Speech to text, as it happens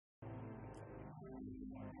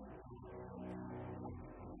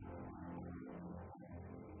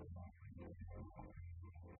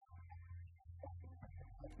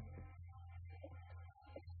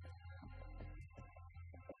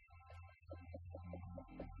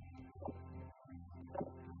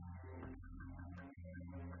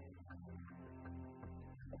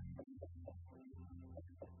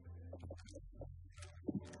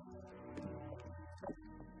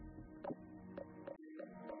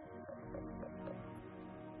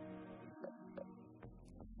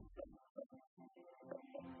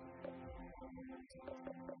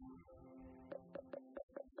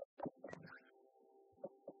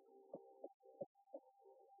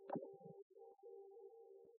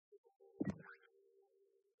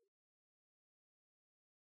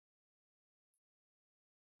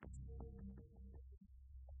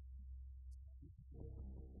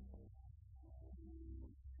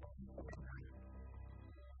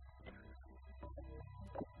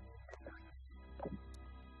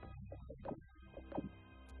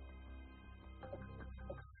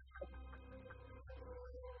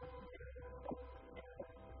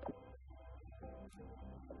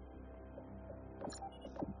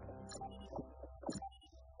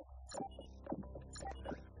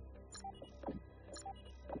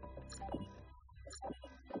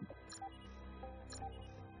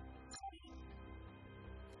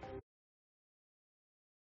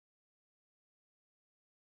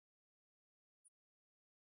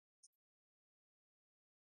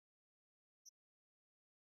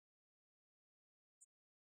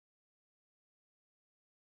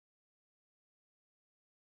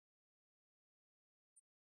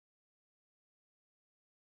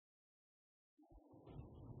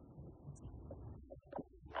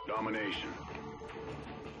Domination.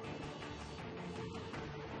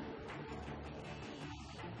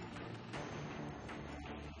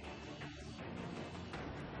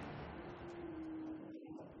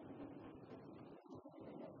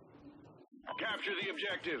 Capture the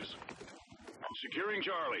objectives. Securing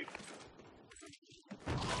Charlie.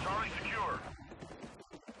 Charlie secure.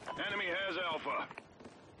 Enemy has Alpha.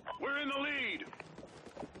 We're in the lead.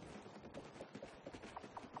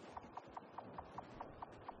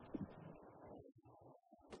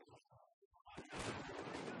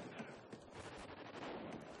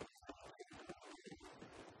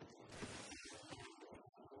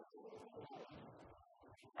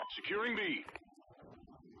 Securing B.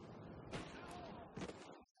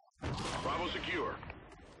 Bravo secure.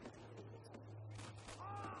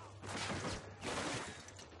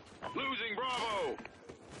 Losing Bravo.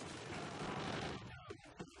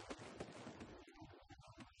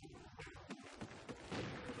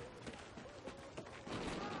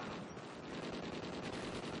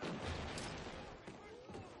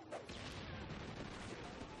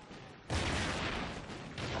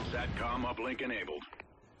 SATCOM uplink enabled.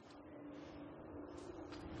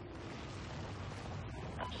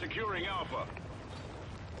 Securing Alpha.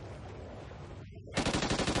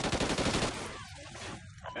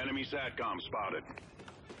 Enemy SATCOM spotted.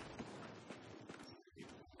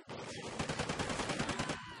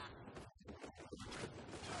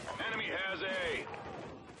 Enemy has A.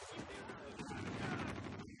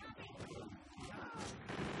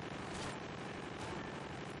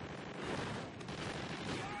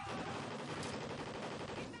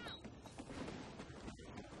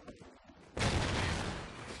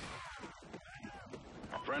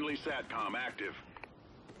 Friendly SATCOM active.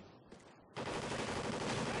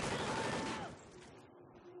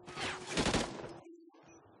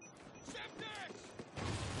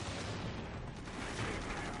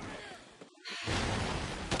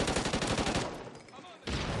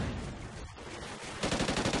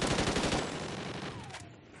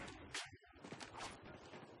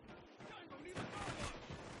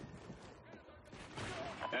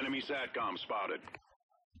 Enemy SATCOM spotted.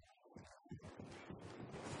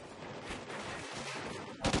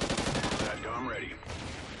 SATCOM ready.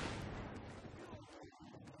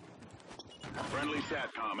 Friendly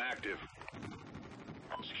SATCOM active.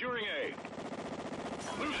 Securing A.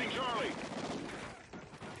 Losing Charlie.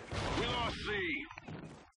 We lost C.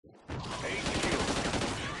 A secure.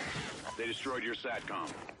 They destroyed your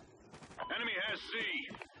SATCOM. Enemy has C.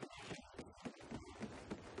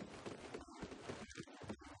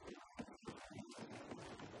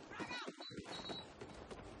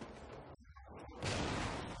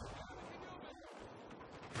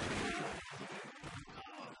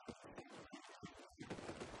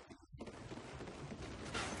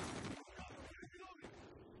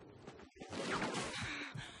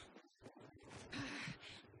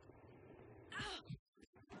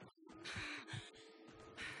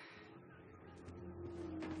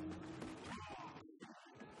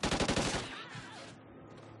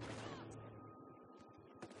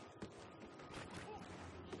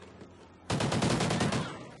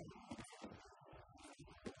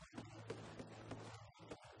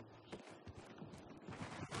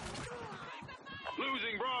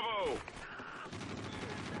 Losing Bravo!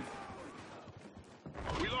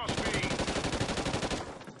 We lost B.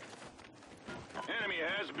 Enemy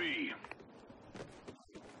has B.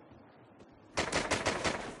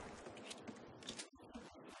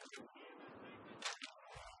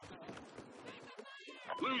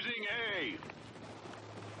 Losing A.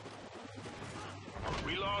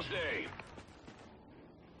 We lost A.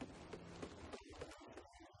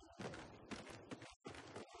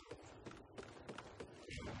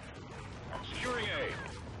 Securing A.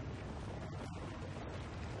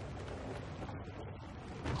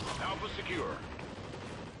 Alpha secure.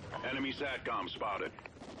 Enemy SATCOM spotted.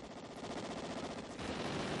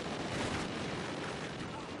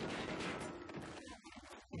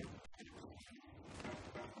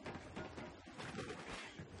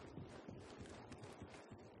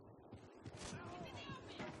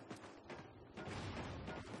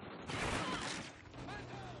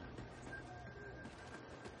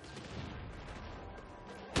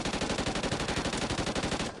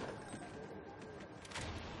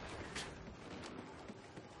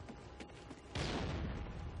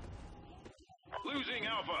 Losing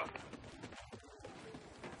Alpha.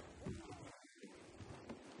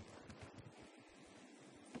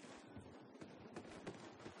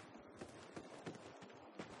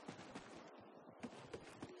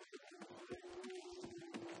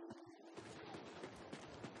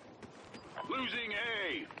 Losing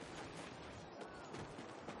A.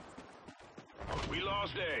 We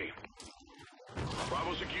lost A.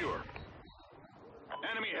 Bravo secure.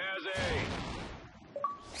 Enemy has A.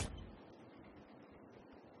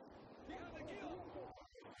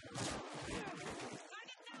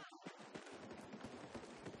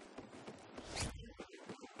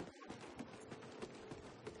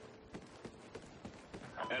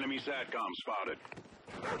 Enemy SATCOM spotted.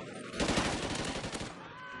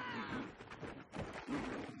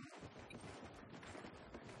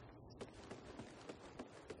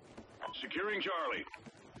 Securing Charlie.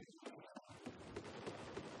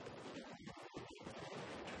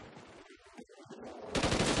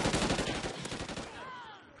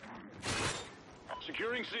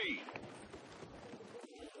 Securing C.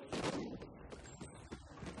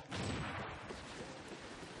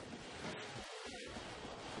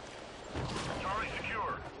 Charlie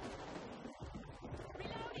secure.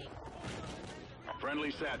 Reloading.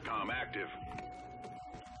 Friendly SATCOM active.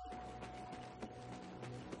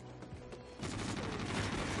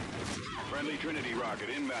 Friendly Trinity rocket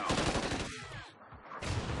inbound.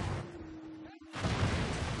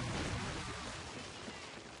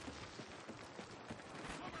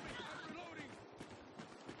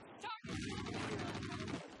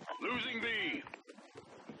 Losing B.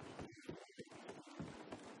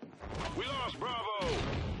 We lost Bravo.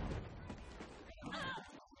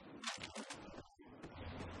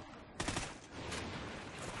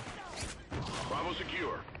 Bravo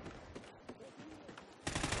secure.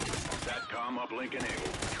 SATCOM uplink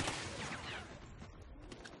enabled.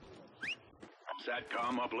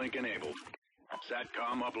 SATCOM uplink enabled.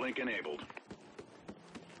 SATCOM uplink enabled.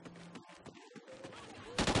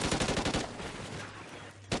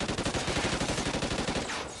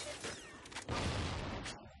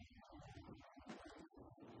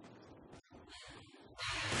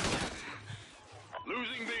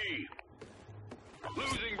 Losing B.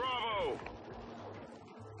 Losing Bravo.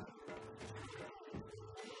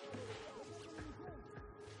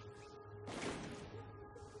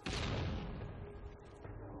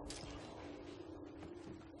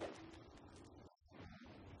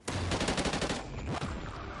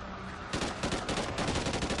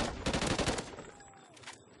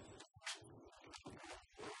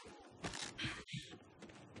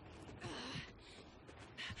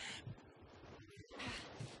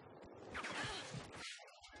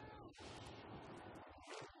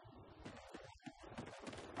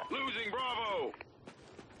 Losing Bravo.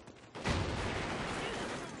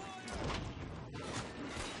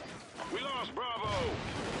 We lost Bravo.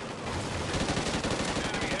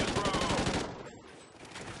 Enemy has Bravo.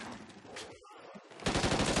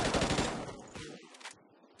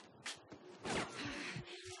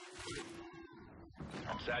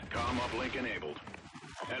 SATCOM uplink enabled.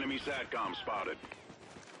 Enemy SATCOM spotted.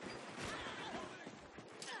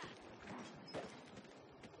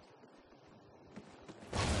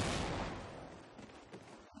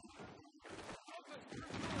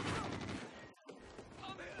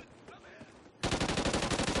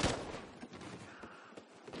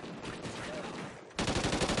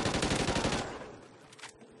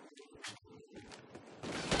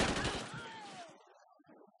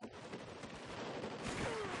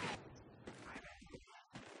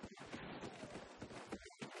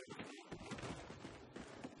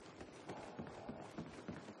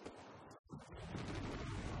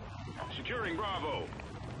 Securing Bravo.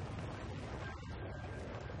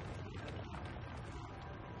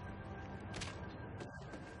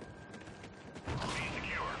 Be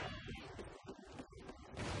secure.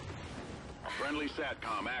 Friendly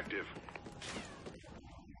SATCOM active.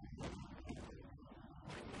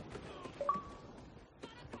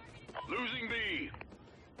 Losing B.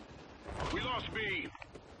 We lost B.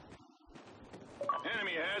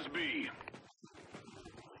 Enemy has B.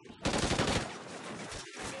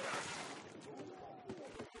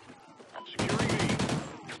 Securing B.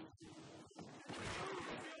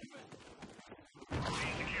 Be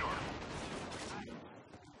secure.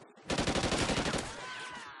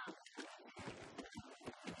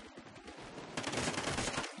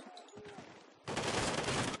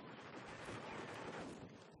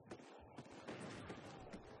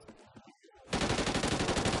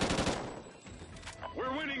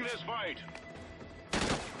 We're winning this fight.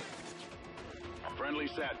 Friendly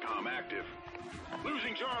SATCOM active.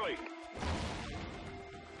 Losing Charlie.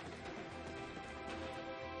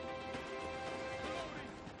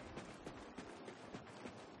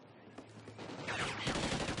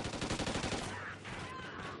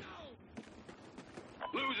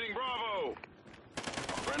 Losing Bravo.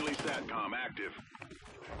 Friendly SATCOM active.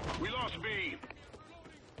 We lost B.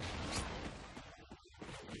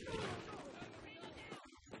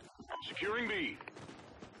 Securing B.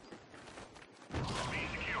 Be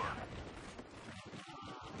secure.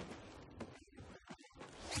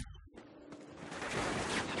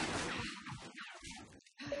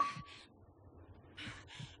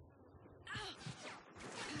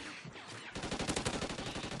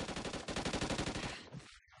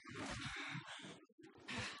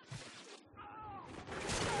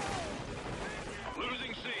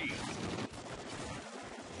 Losing C.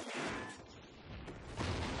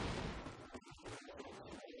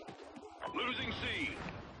 Losing C.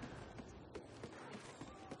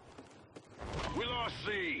 We lost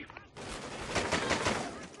C.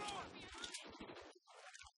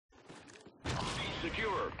 C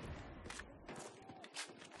secure.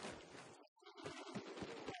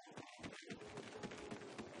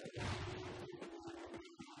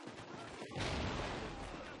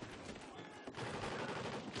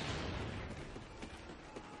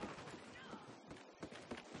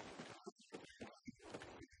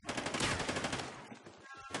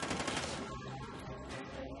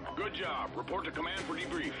 Good job. Report to command for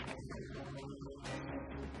debrief.